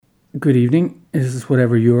Good evening. This is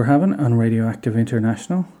Whatever You're Having on Radioactive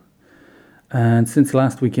International. And since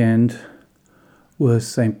last weekend was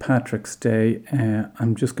St. Patrick's Day,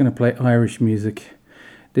 I'm just going to play Irish music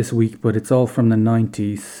this week, but it's all from the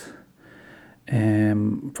 90s,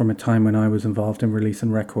 from a time when I was involved in releasing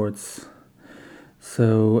records.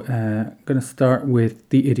 So I'm going to start with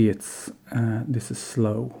The Idiots. This is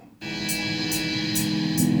Slow.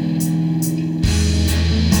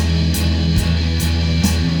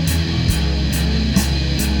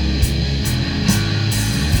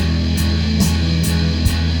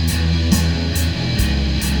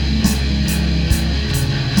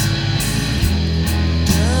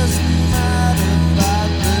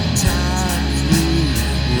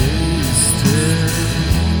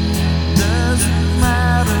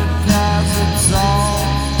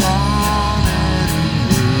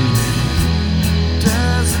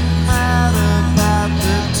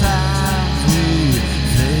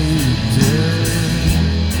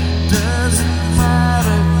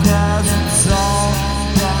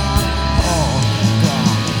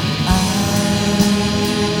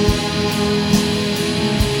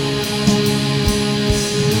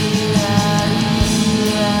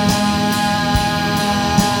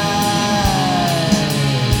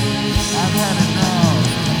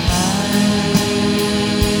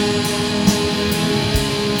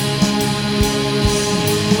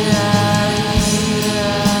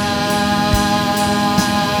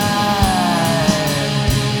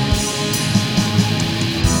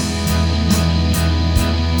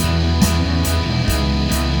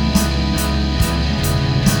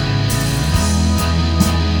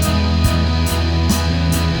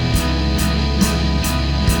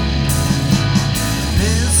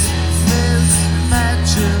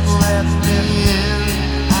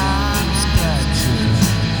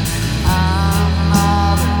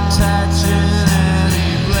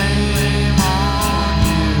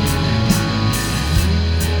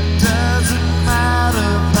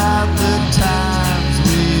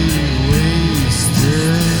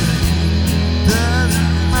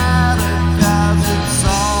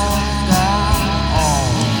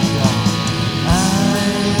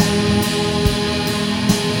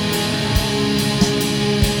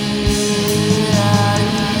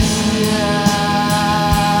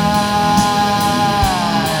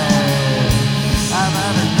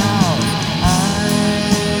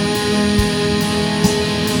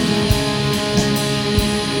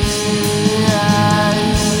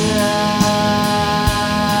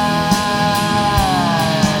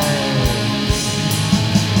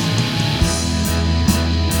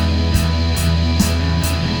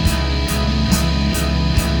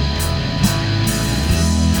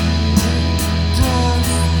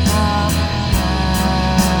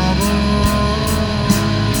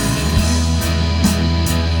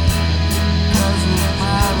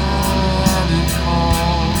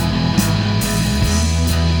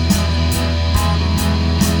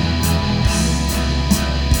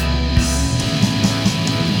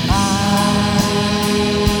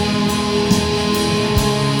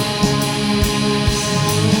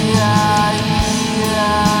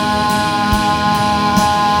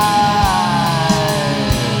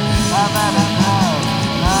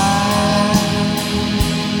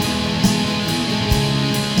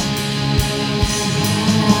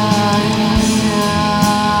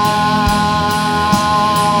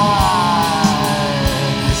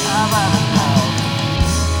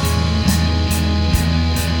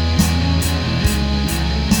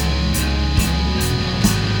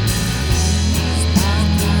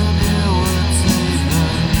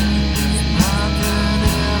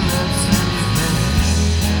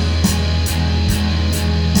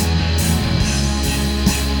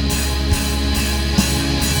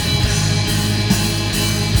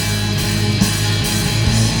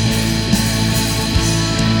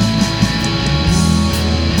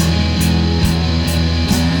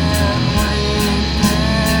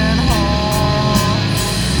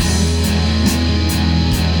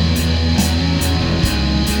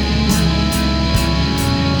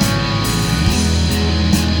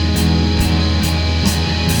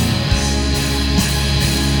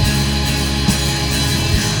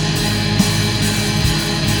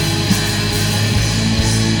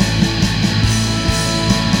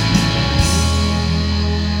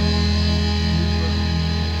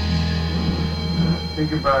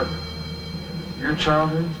 Think about your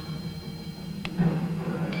childhood.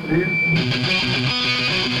 Do you?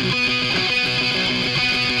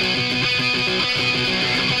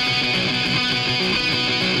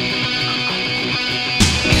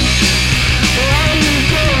 Are you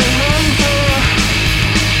going home for?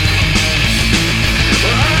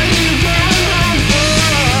 Are you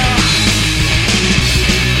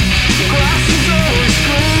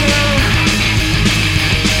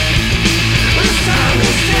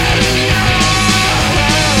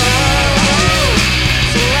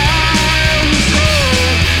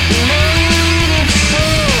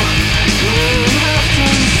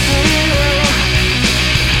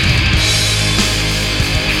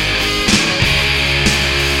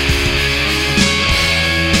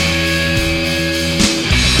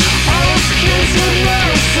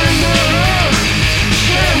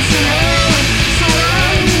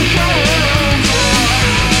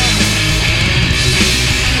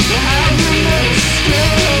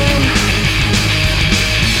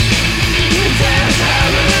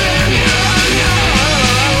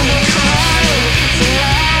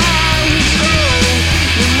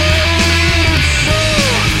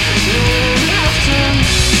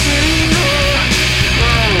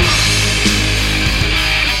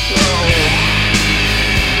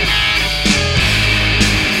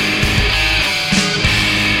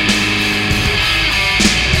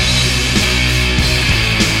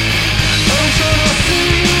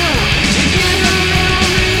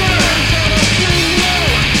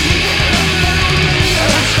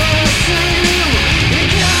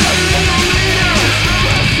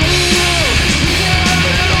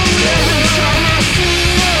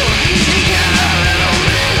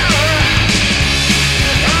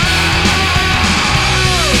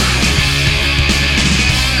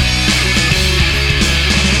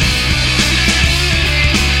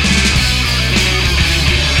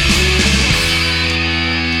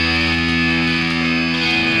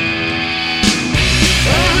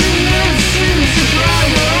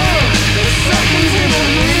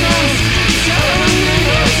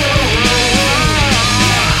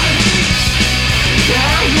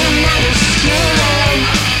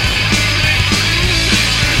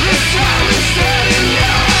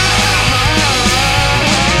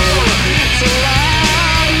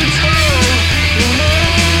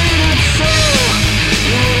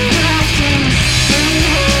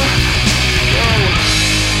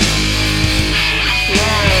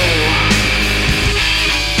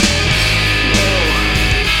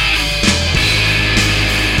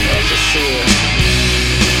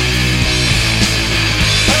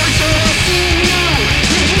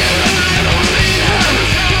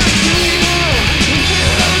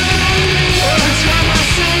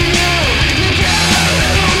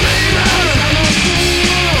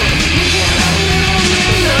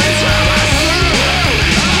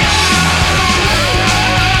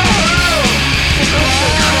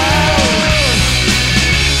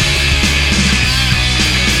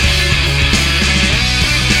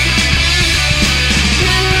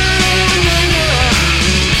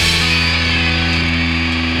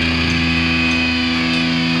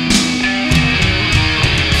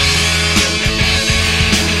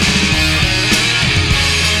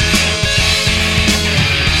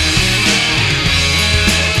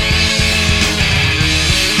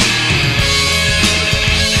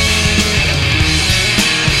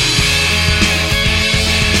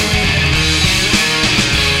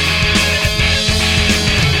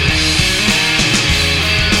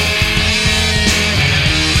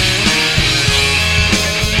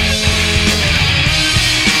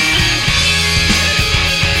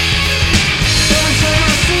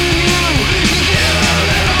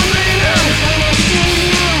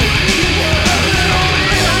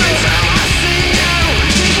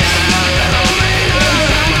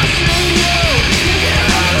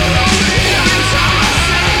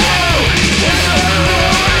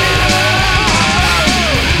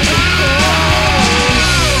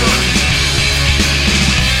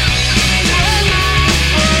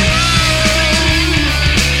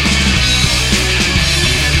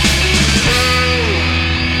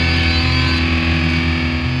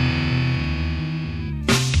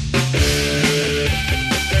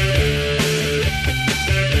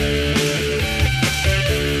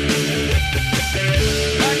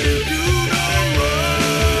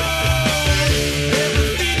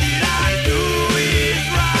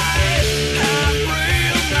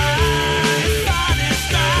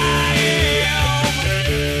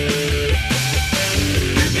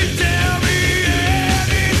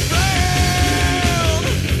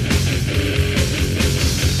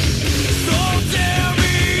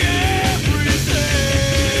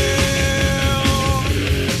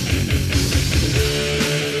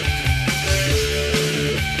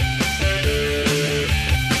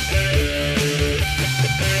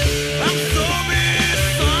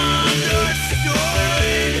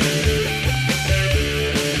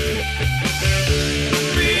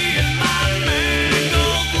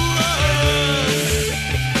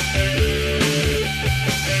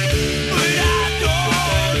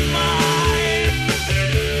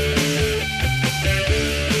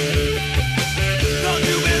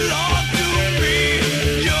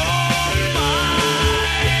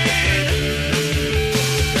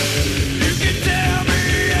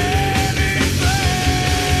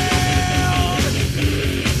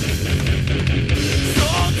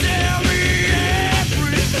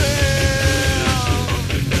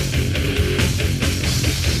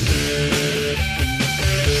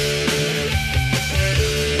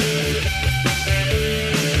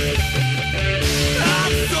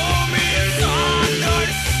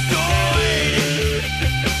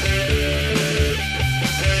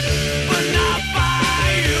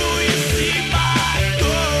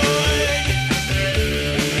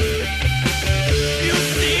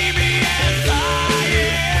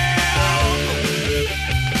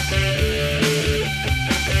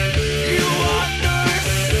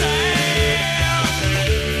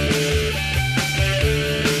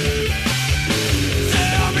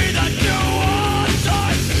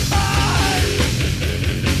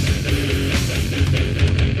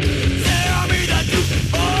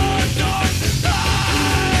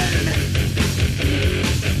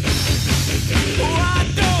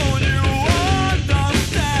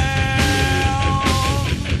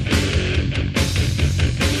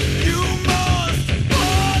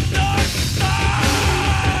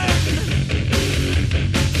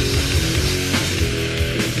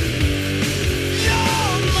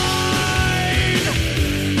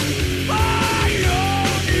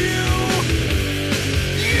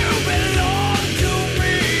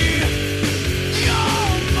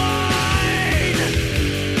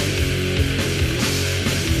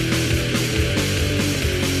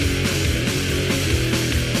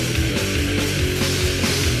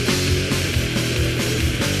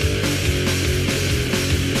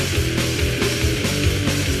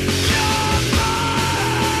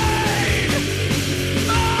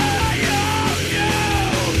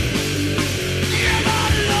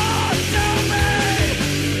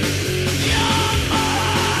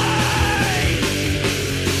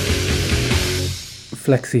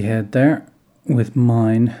Flexi Head there with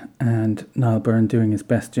Mine, and Niall Byrne doing his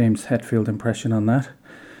best James Hetfield impression on that.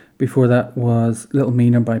 Before that was Little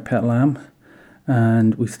Meaner by Pet Lamb,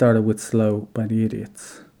 and we started with Slow by The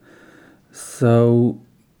Idiots. So,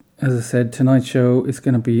 as I said, tonight's show is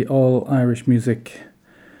going to be all Irish music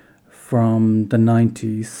from the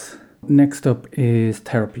 90s. Next up is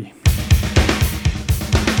Therapy.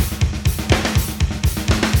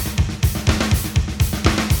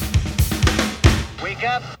 Wake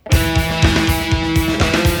up.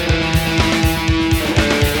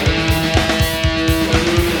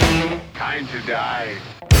 Time to die.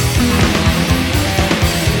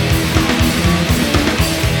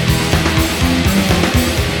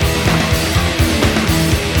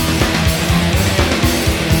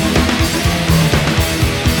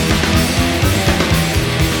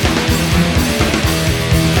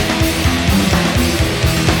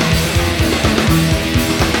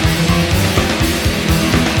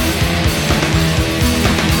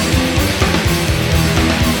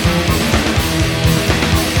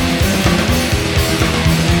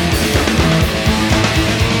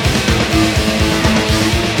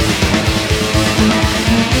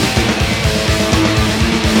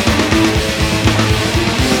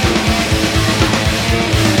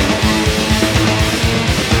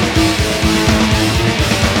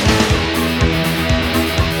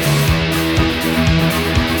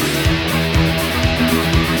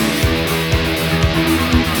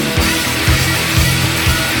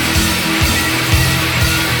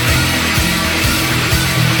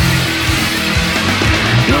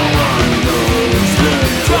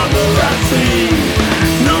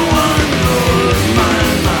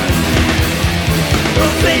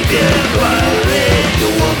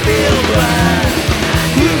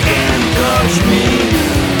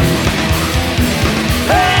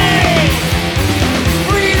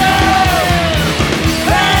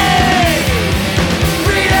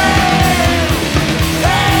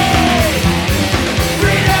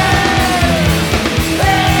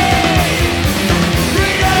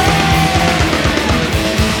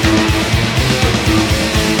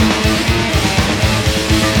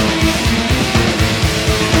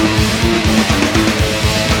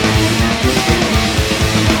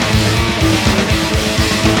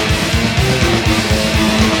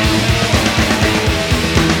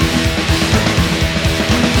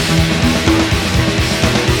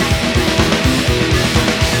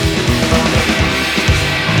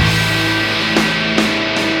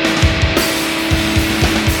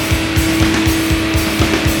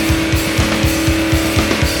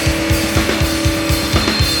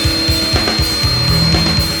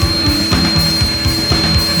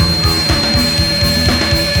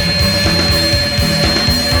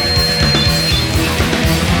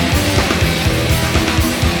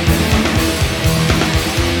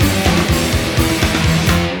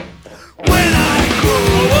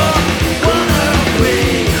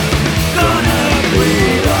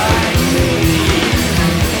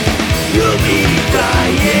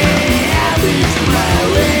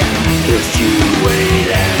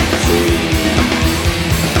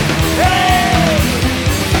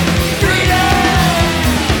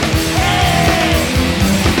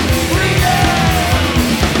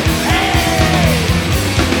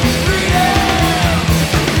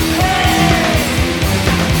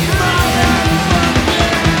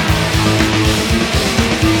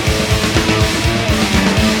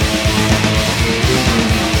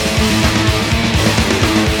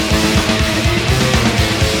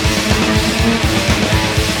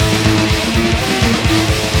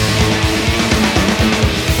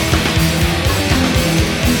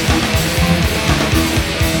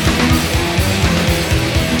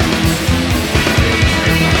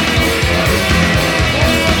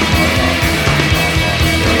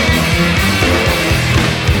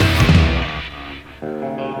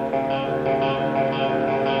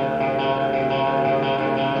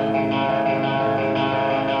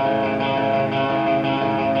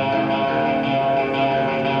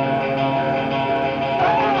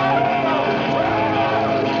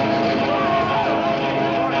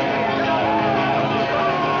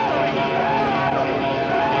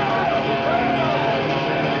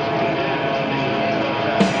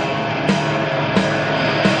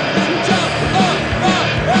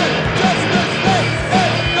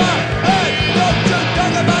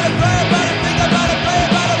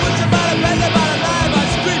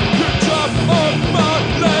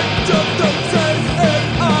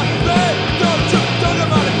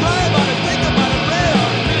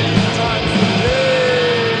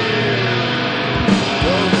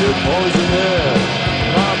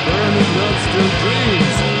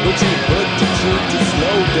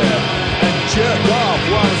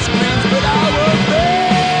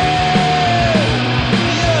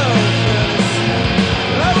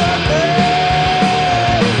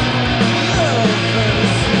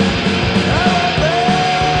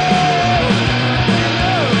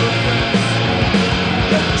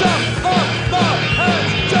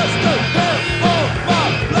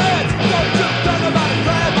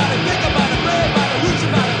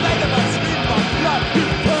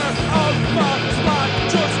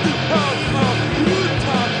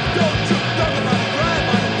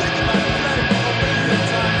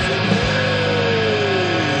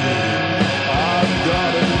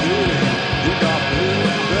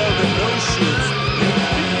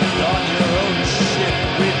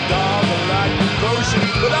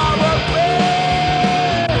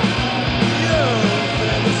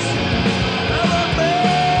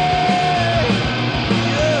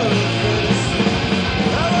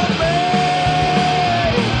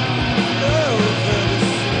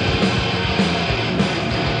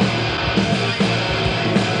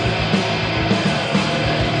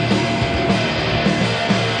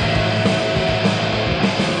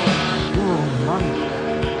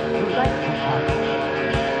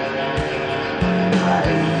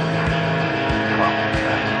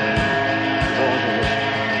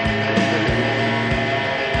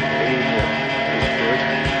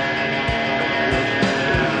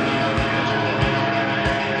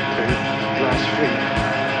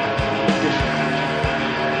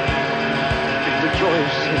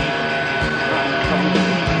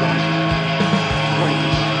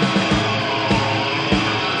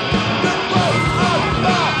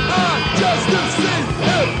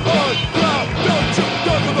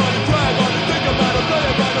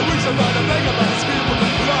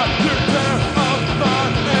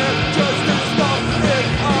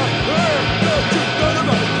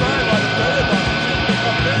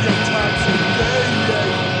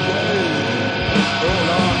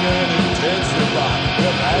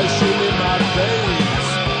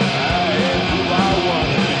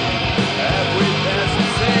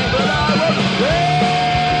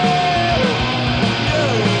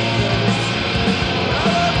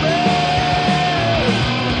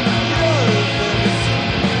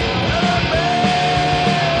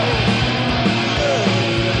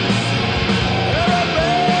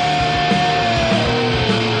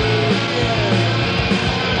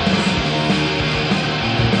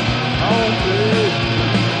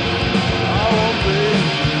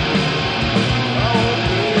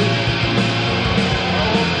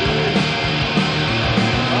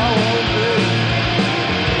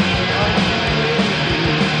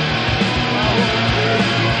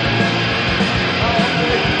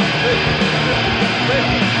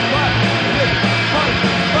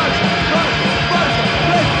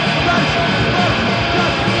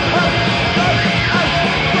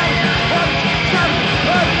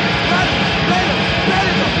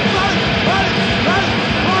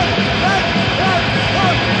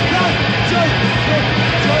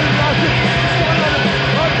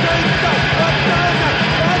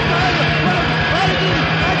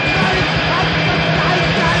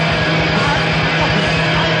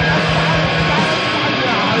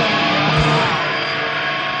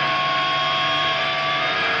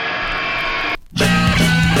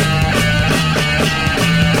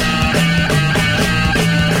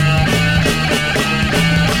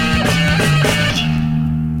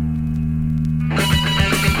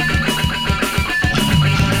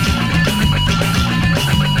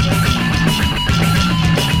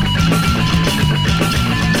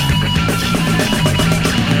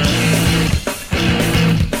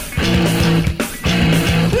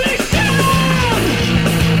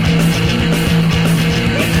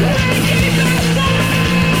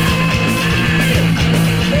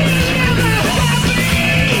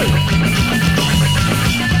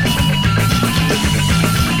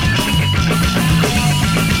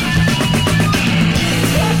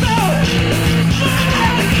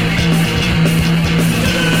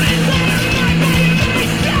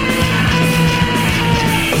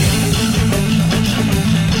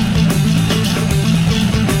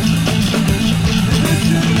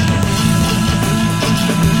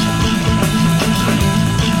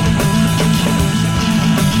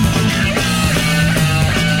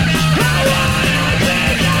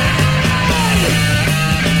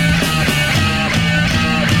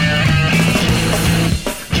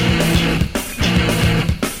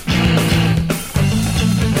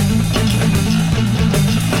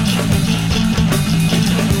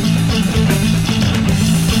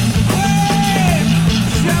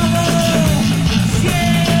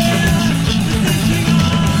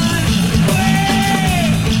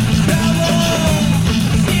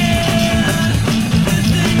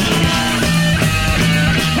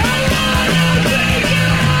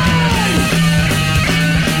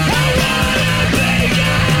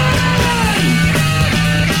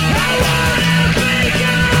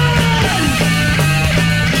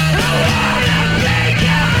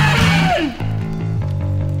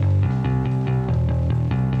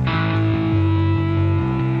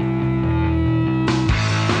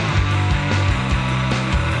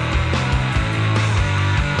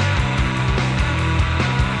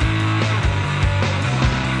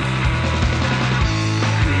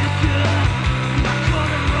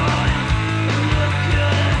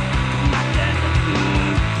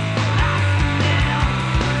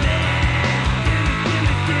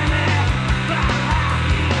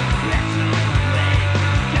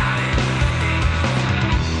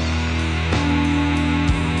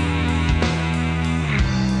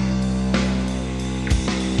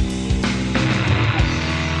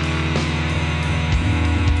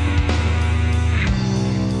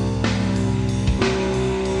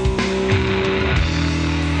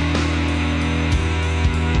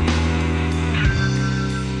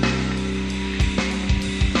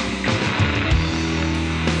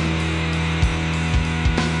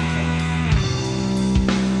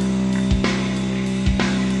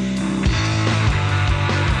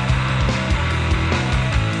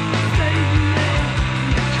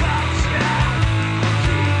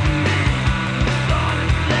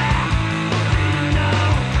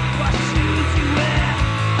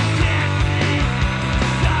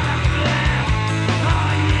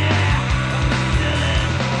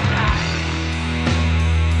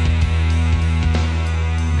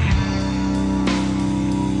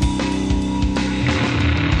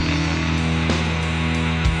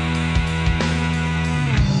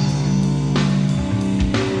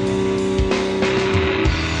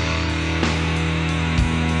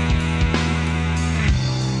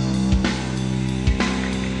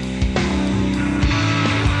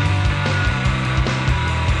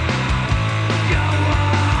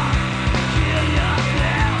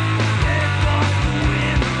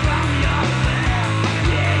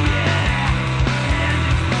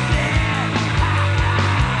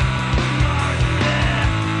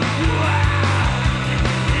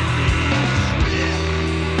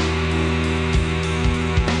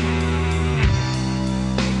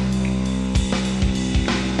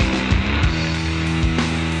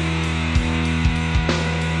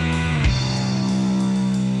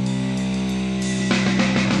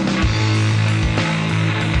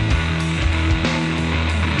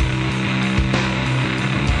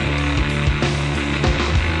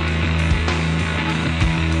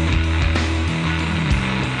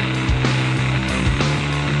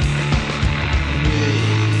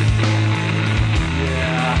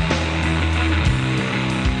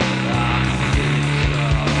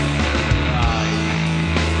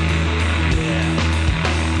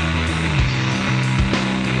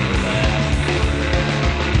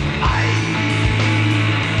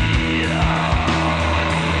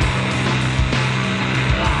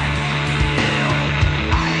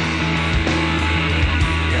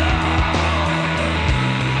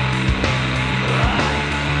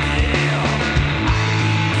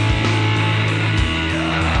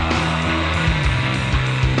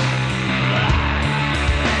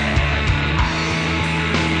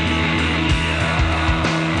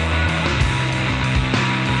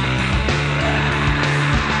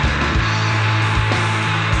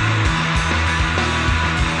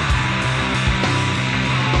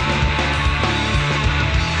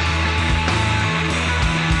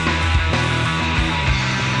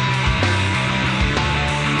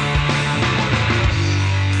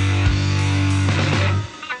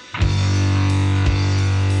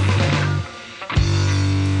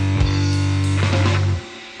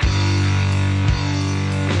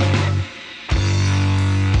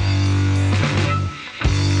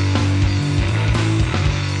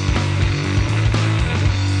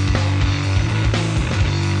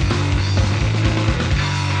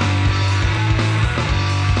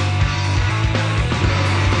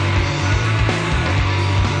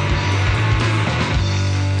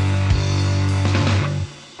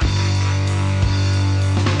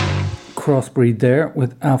 Crossbreed there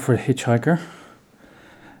with Alfred Hitchhiker.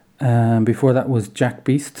 Before that was Jack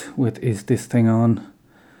Beast with Is This Thing On.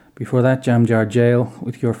 Before that, Jam Jar Jail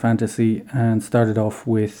with Your Fantasy, and started off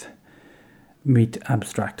with Meet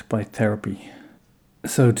Abstract by Therapy.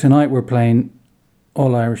 So tonight we're playing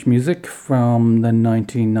all Irish music from the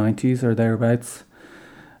 1990s or thereabouts.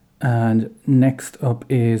 And next up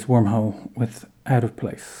is Wormhole with Out of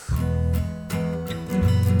Place.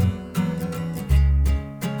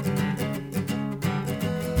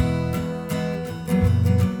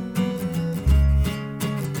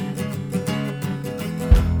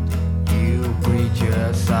 You breach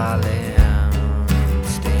your silent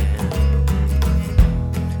stand.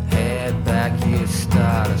 Head back, you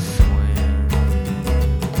start a swim.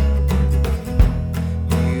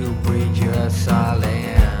 You breach your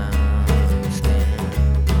silent stand.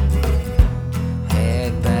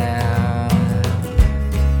 Head back.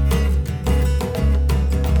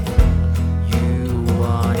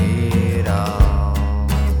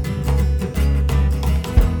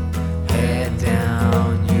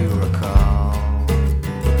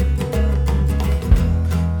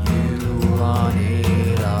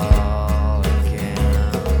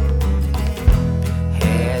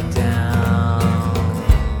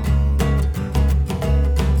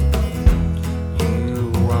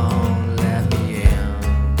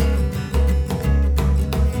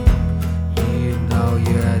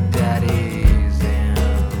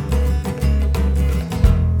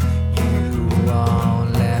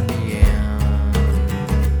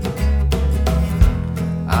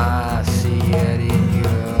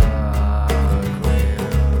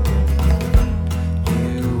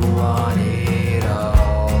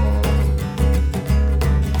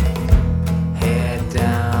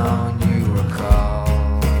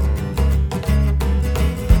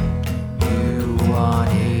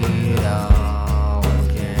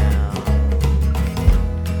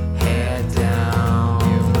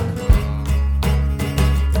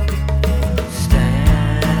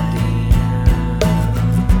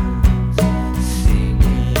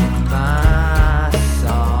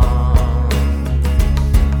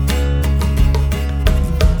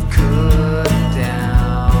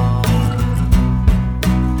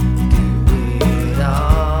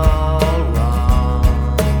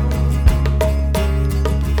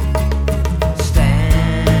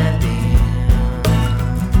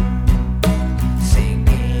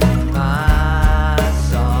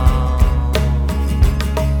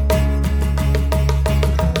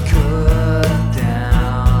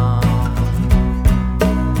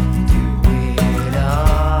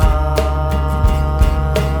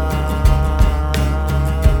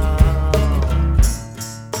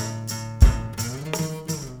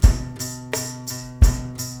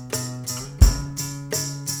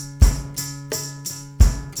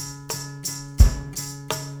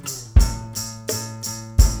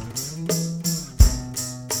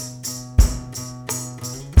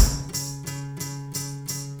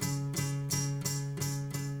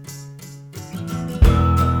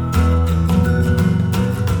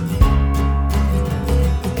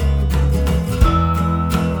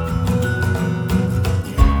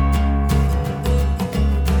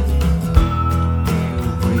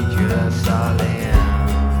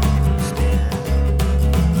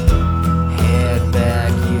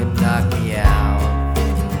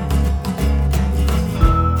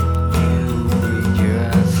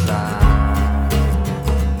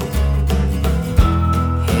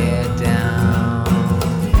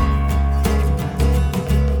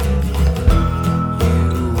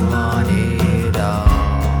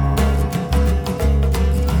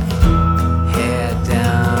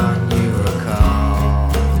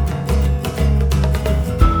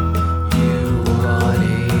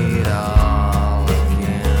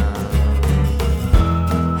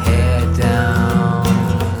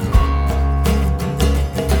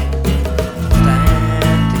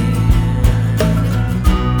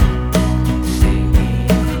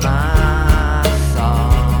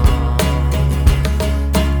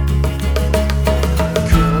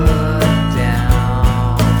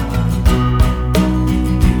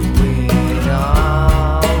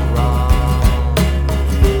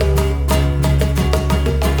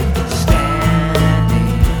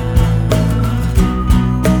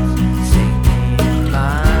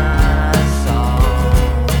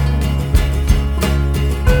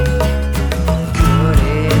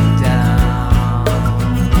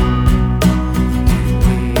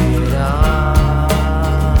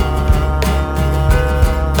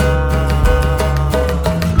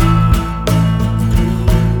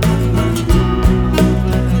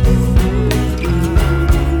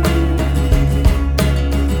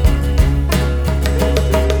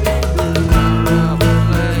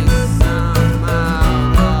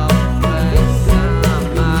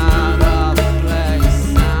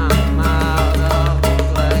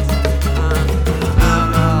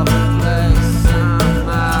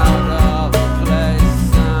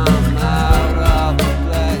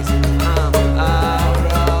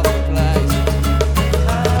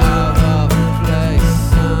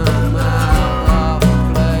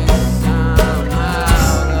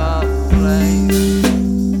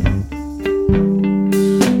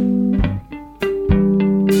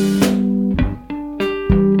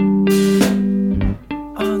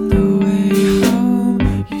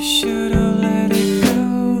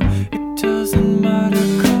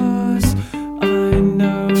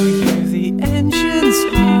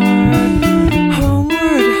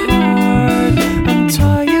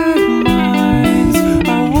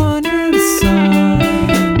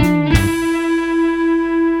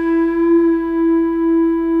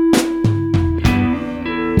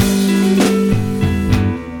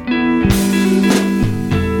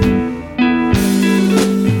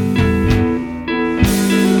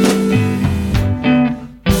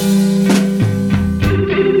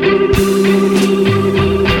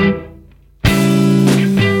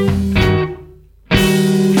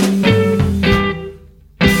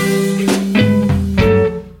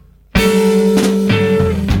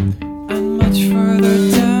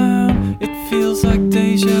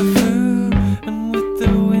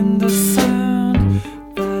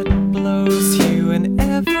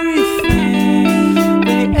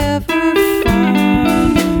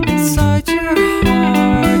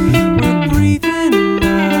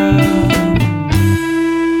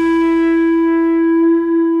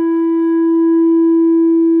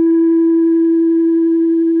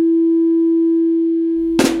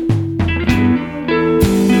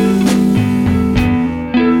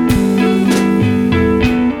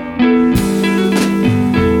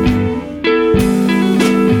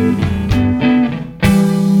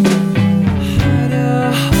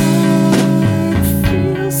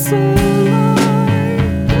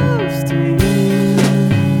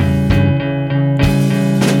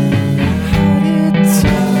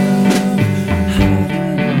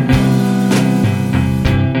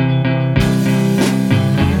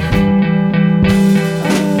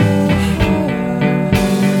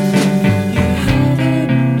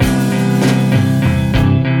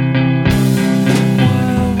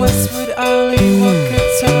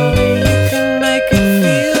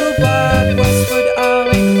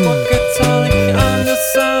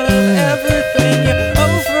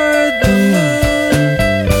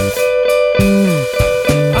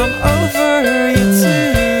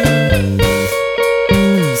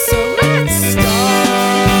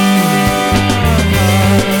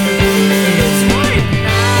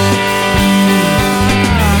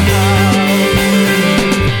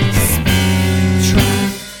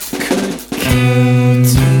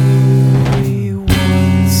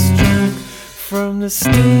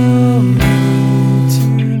 still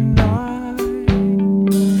tonight.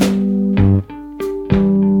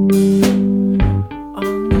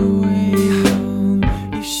 On the way home,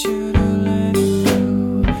 you should have let it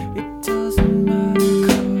go. It doesn't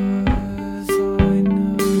matter 'cause I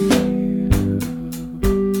know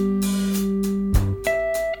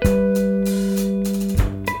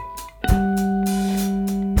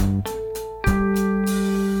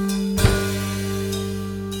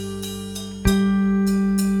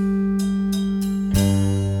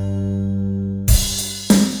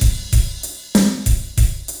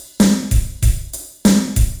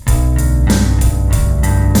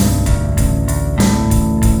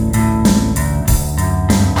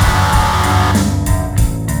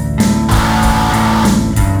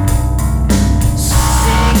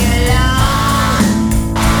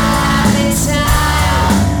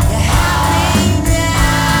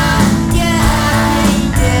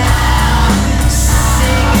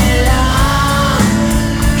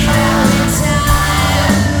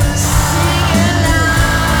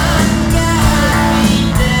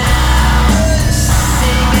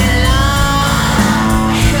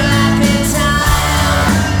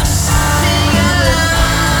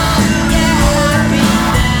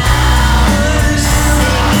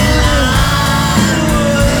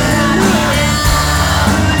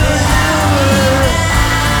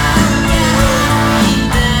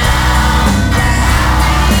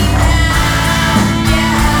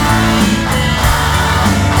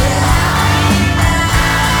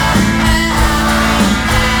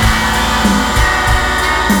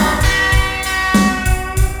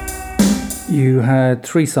You had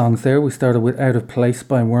three songs there. We started with Out of Place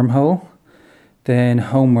by Wormhole, then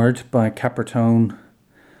Homeward by Capertone,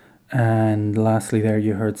 and lastly there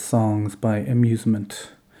you heard Songs by Amusement,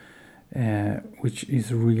 which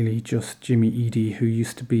is really just Jimmy Eady, who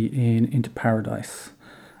used to be in Into Paradise.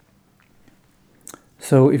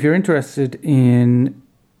 So if you're interested in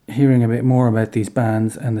hearing a bit more about these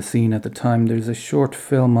bands and the scene at the time, there's a short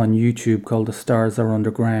film on YouTube called The Stars Are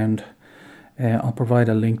Underground. I'll provide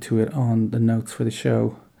a link to it on the notes for the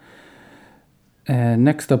show.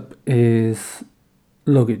 Next up is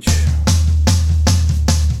Luggage.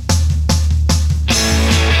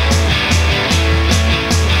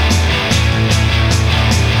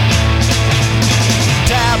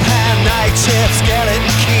 Tab hand night shift, skeleton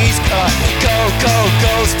keys cut.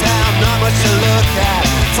 Ghost town, not much to look at.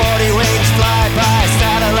 40 wings fly by,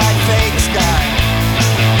 satellite fake sky.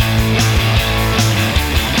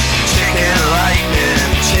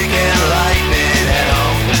 Chicken lightning at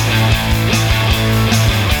home.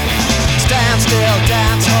 Stand still,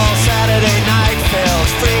 dance hall sound.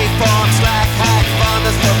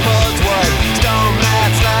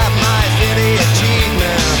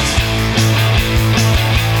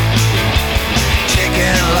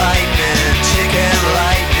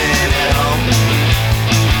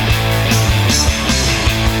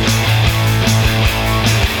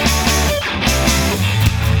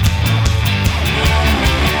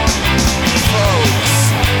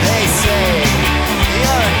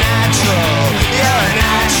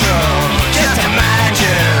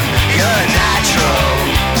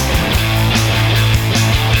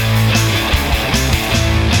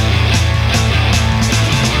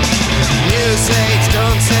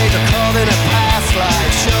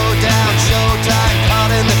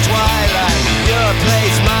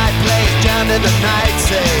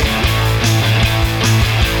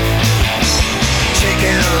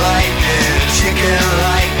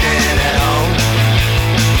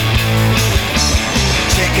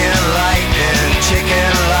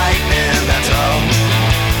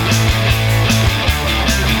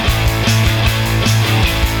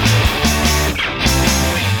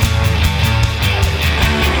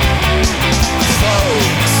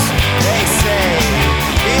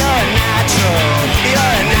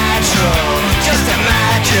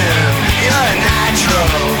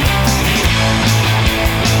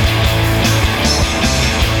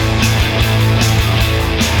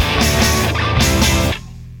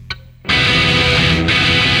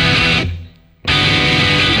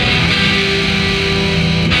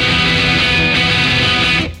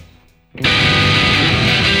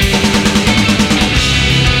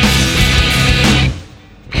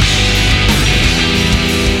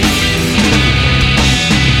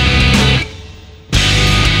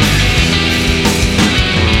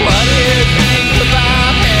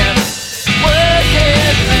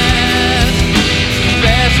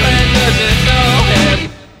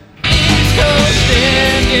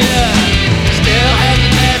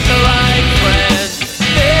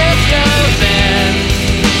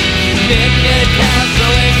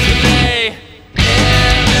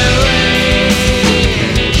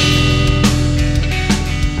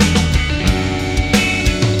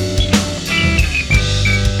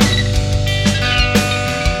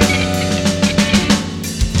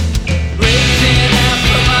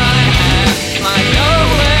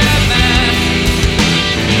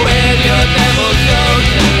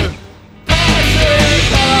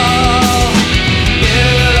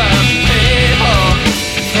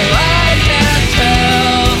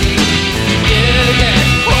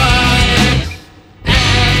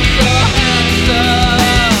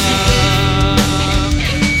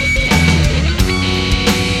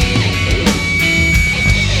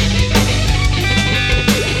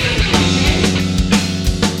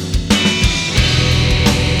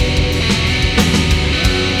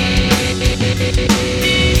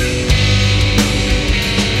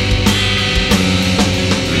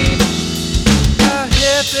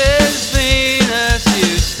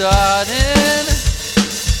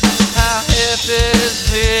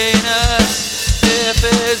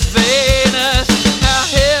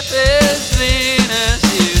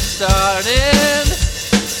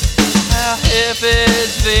 if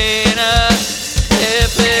it's Venus,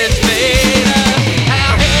 if it's Venus,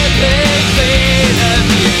 how if it's Venus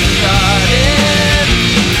you started?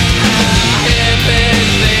 How if it's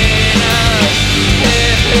Venus,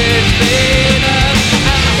 if it's Venus,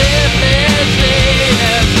 how if it's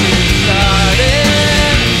Venus you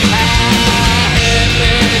started? How if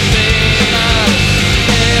it's Venus,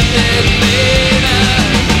 if it's Venus.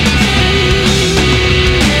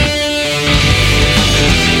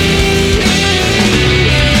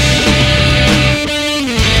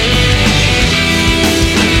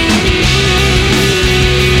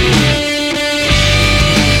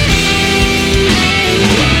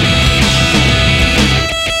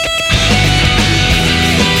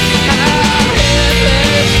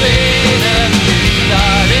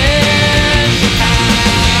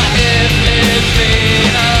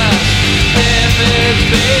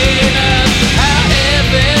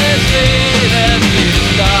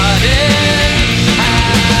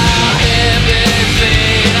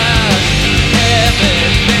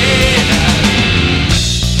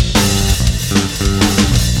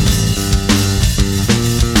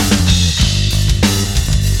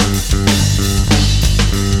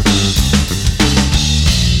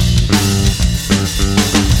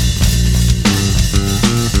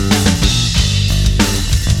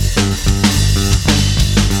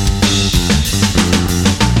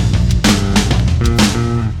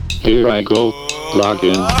 Here I go, log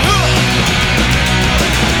in.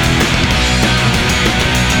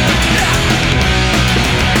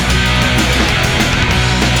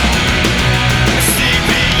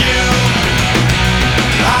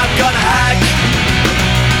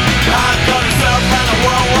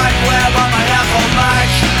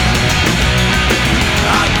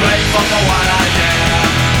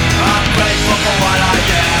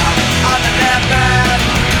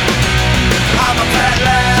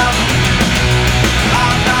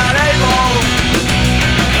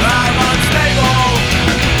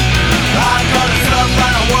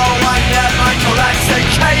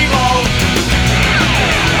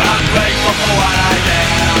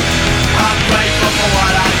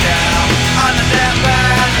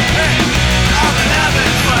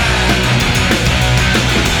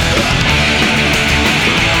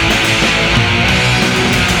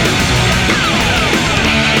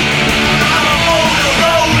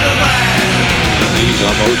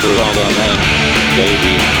 Motorrad man,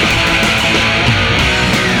 baby.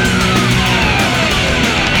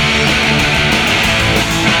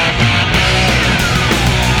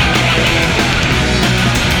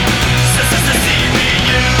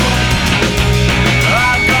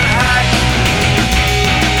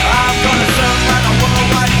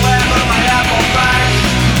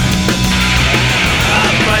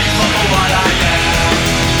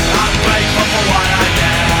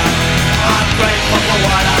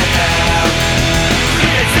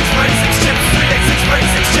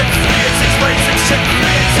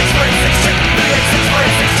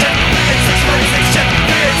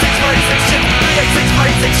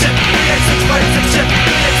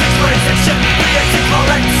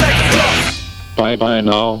 Bye bye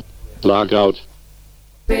now. Log out.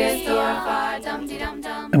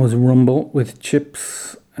 It was Rumble with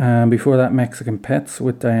Chips. Before that, Mexican Pets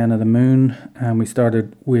with Diana the Moon. And we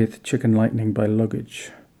started with Chicken Lightning by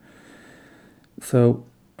Luggage. So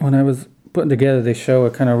when I was putting together this show, I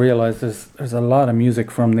kind of realized there's a lot of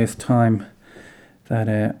music from this time that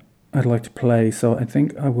I'd like to play. So I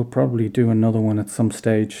think I will probably do another one at some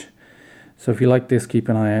stage. So if you like this, keep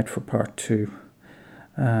an eye out for part 2.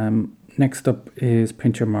 Next up is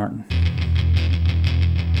Pincher Martin.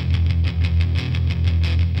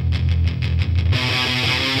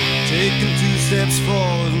 Taking 2 steps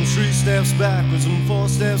forward and 3 steps backwards and 4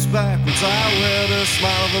 steps backwards, I wear the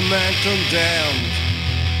smile of a man condemned.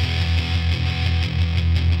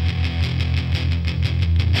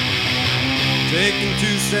 Taking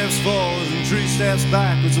 2 steps forward and 3 steps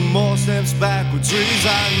backwards and more steps backwards,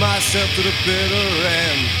 resign myself to the bitter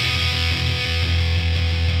end.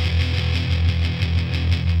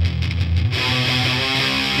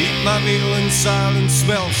 Eat my meal in silence,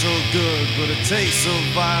 smells so good, but it tastes of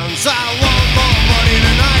violence. I want more money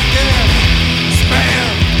than I can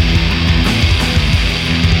spend.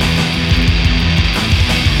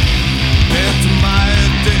 Into my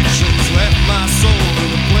addictions, left my soul in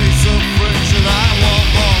a place of friction. I want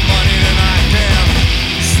more money than I can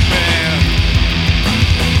spend.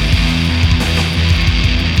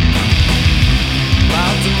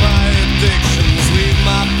 Bow to my addictions, leave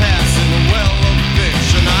my past in a well of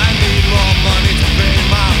fiction. I need more money to pay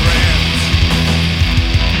my rent.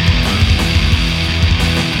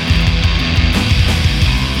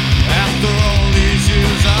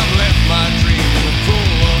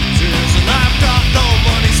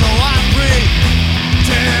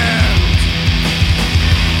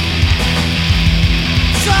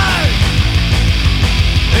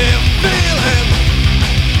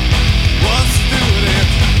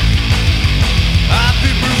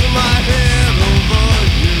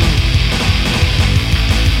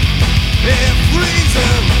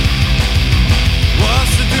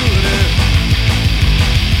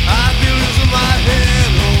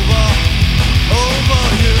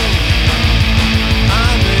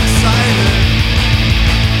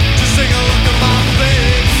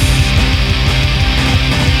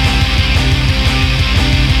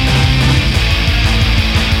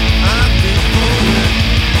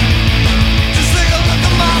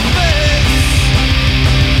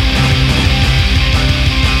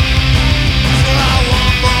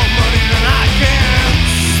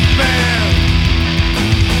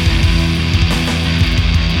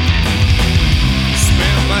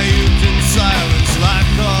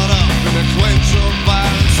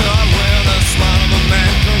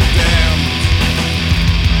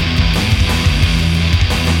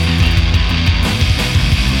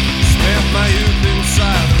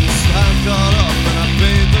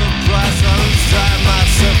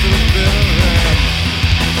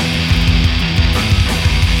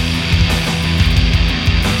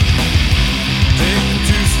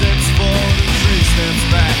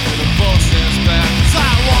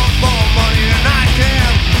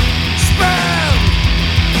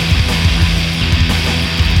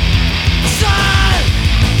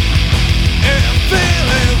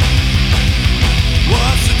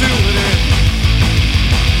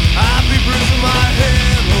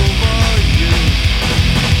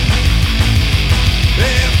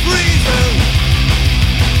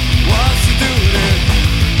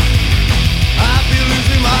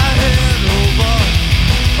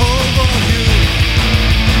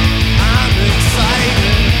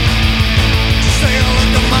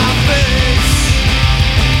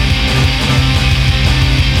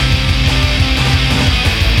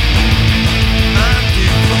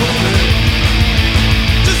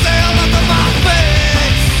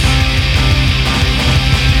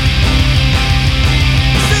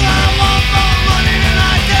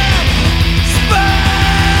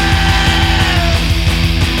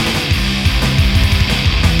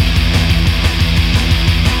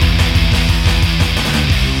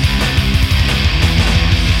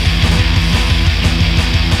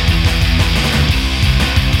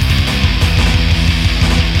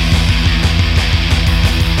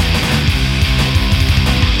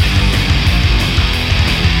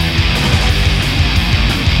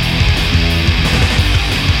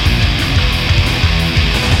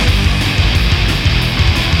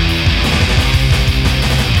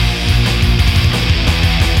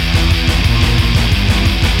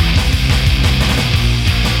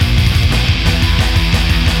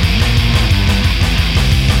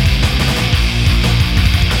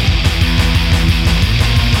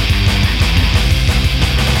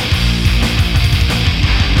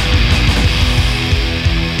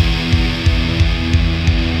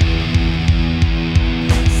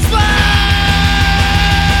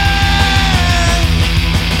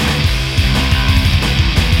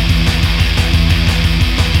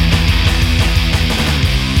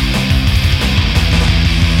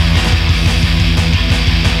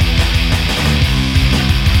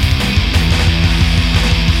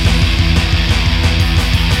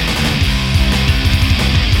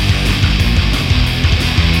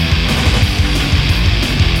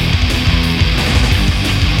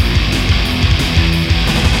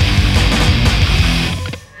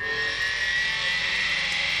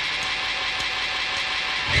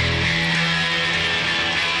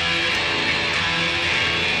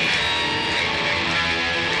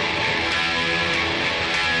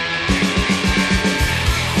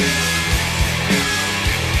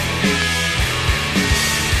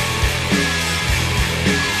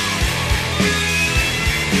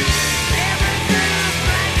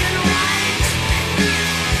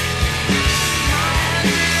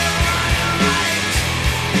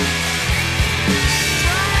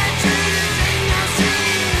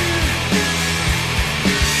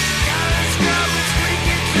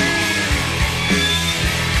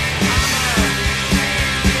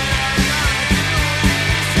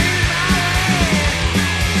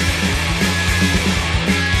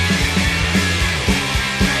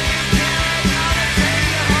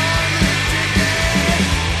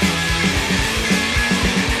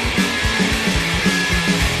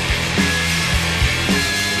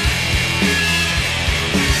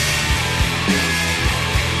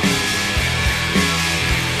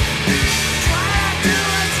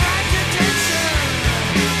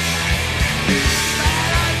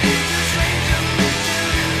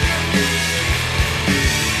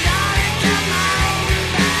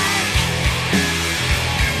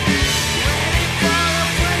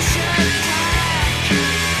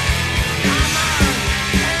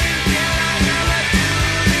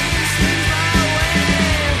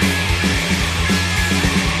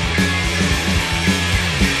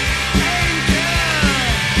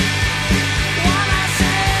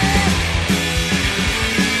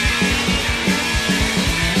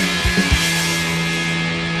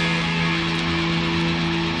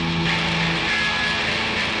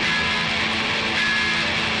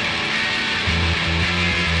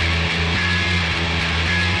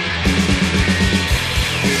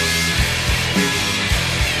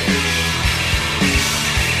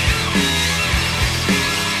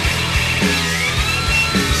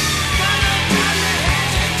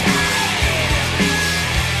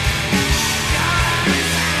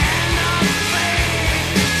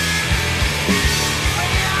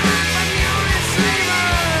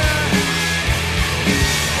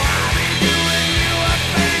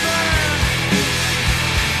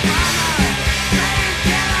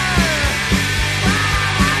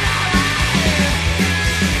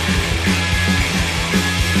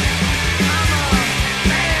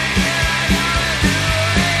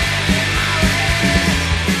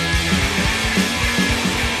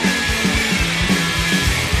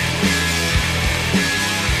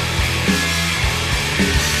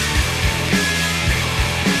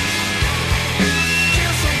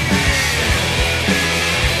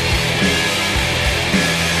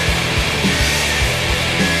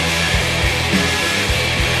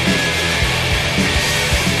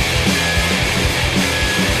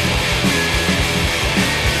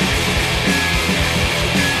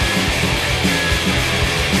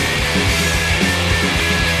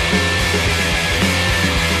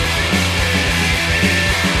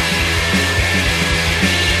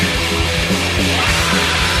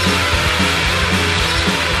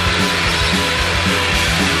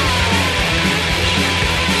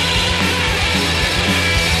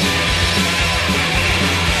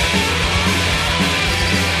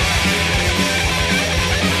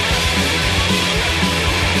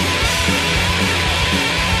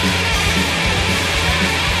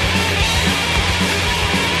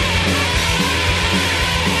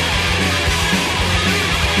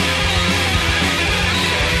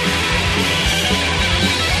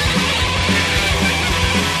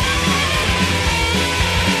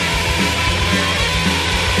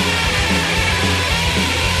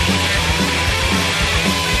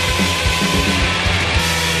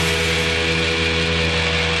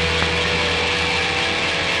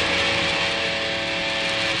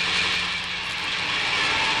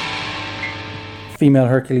 Female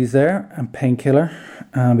Hercules there, and Painkiller.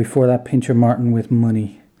 And before that, Pincher Martin with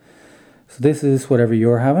Money. So this is Whatever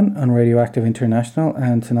You're Having on Radioactive International,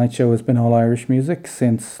 and tonight's show has been all Irish music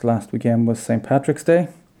since last weekend was St. Patrick's Day.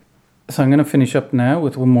 So I'm going to finish up now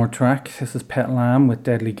with one more track. This is Pet Lamb with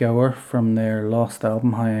Deadly Goer from their lost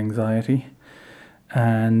album High Anxiety.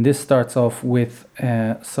 And this starts off with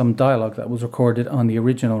some dialogue that was recorded on the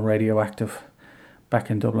original Radioactive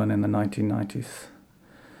back in Dublin in the 1990s.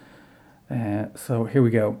 So here we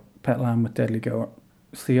go. Pet Lamb with Deadly Goer.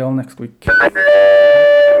 See you all next week. Hey, hey,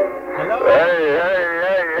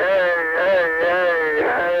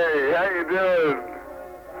 how you doing?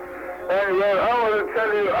 Hey, man, I want to tell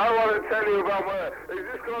you about my, is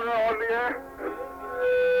this going on the air?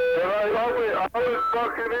 And I always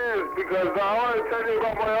fucking is, because I want to tell you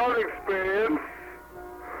about my own experience.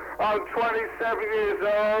 I'm 27 years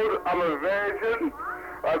old, I'm a virgin.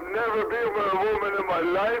 I've never been with a woman in my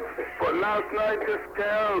life, but last night this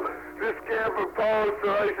girl proposed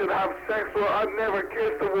that I should have sex with her. I've never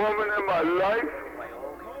kissed a woman in my life. Have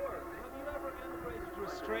you ever emigrated to a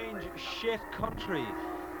strange shit country?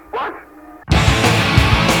 What?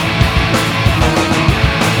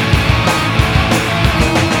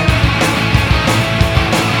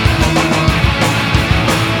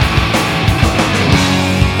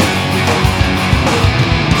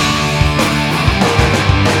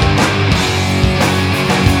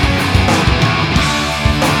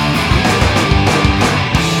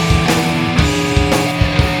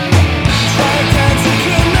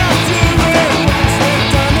 Could not do it.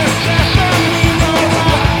 Slipped on the step and we know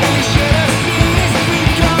why.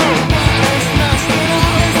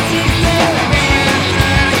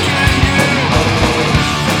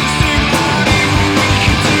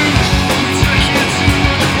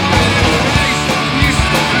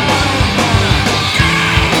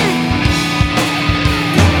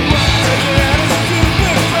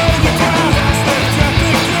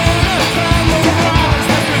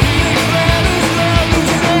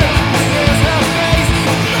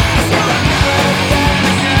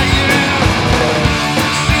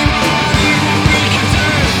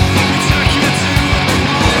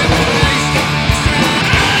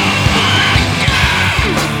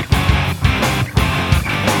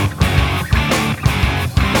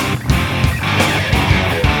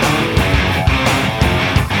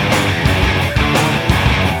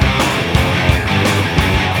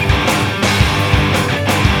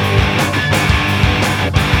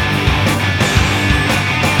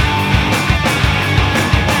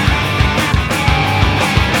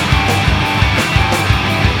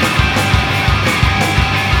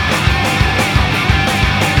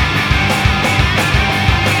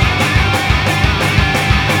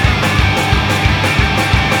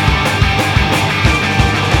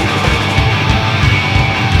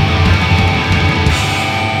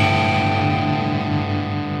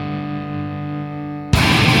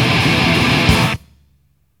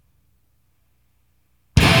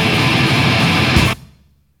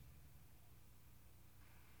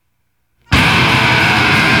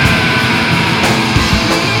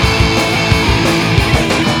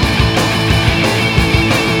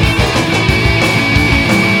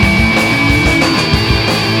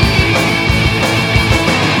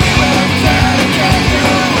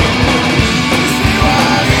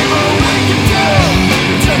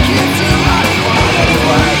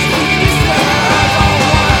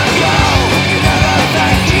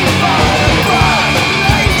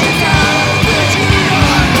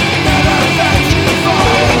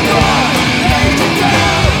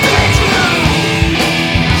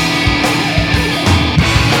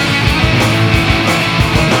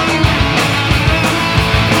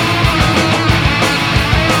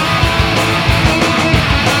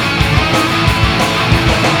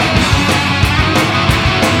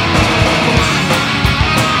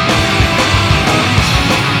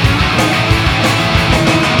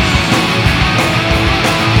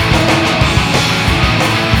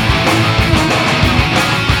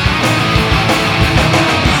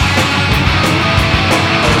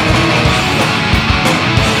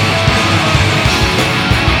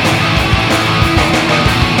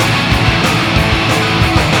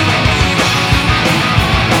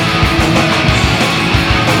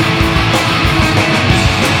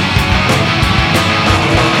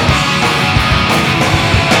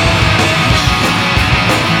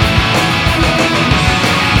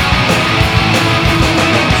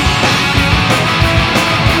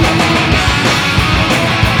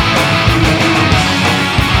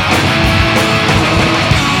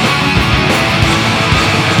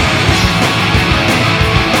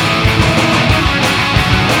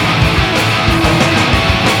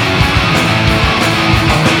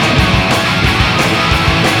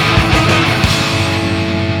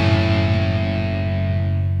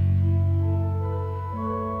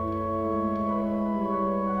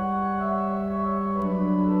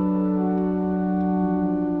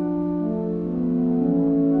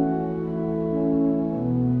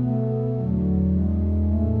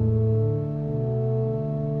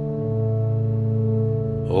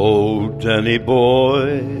 Danny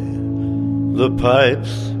boy, the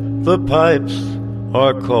pipes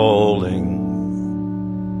are calling.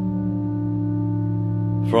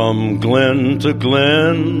 From glen to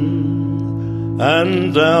glen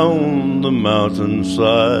and down the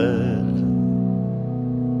mountainside.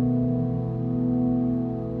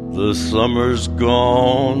 The summer's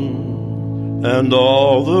gone and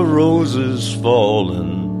all the roses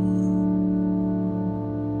fallen.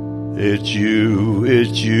 It's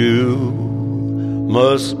you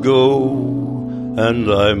must go and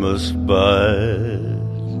I must bide.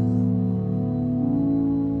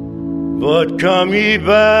 But come ye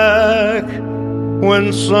back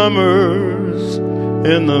when summer's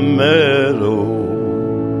in the meadow,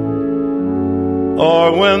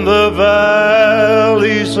 or when the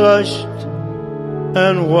valley's hushed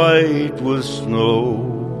and white with snow.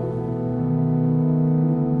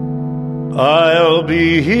 I'll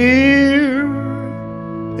be here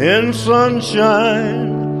in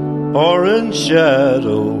sunshine or in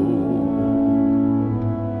shadow.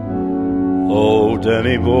 Oh,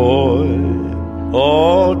 Danny boy,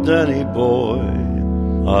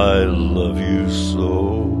 I love you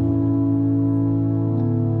so.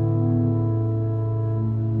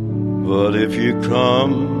 But if you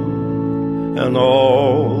come and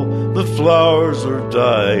all the flowers are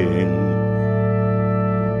dying,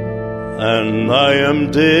 and I am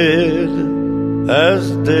dead,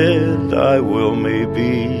 as dead I will may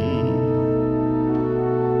be,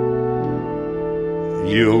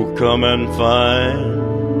 you'll come and find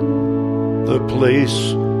the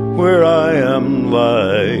place where I am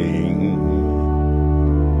lying,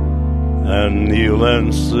 and kneel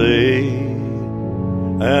and say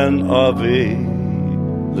an Ave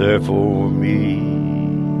there for me.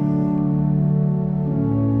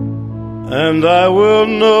 And I will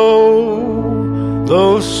know,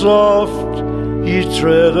 though soft ye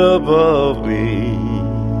tread above me,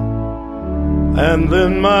 and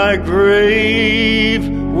then my grave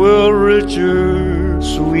will richer,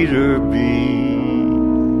 sweeter be.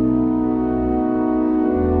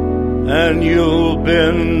 And you'll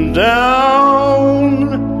bend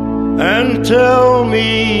down and tell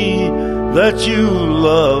me that you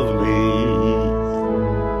love me,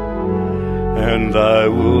 and I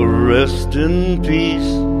will rest in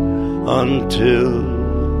peace until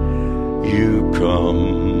you come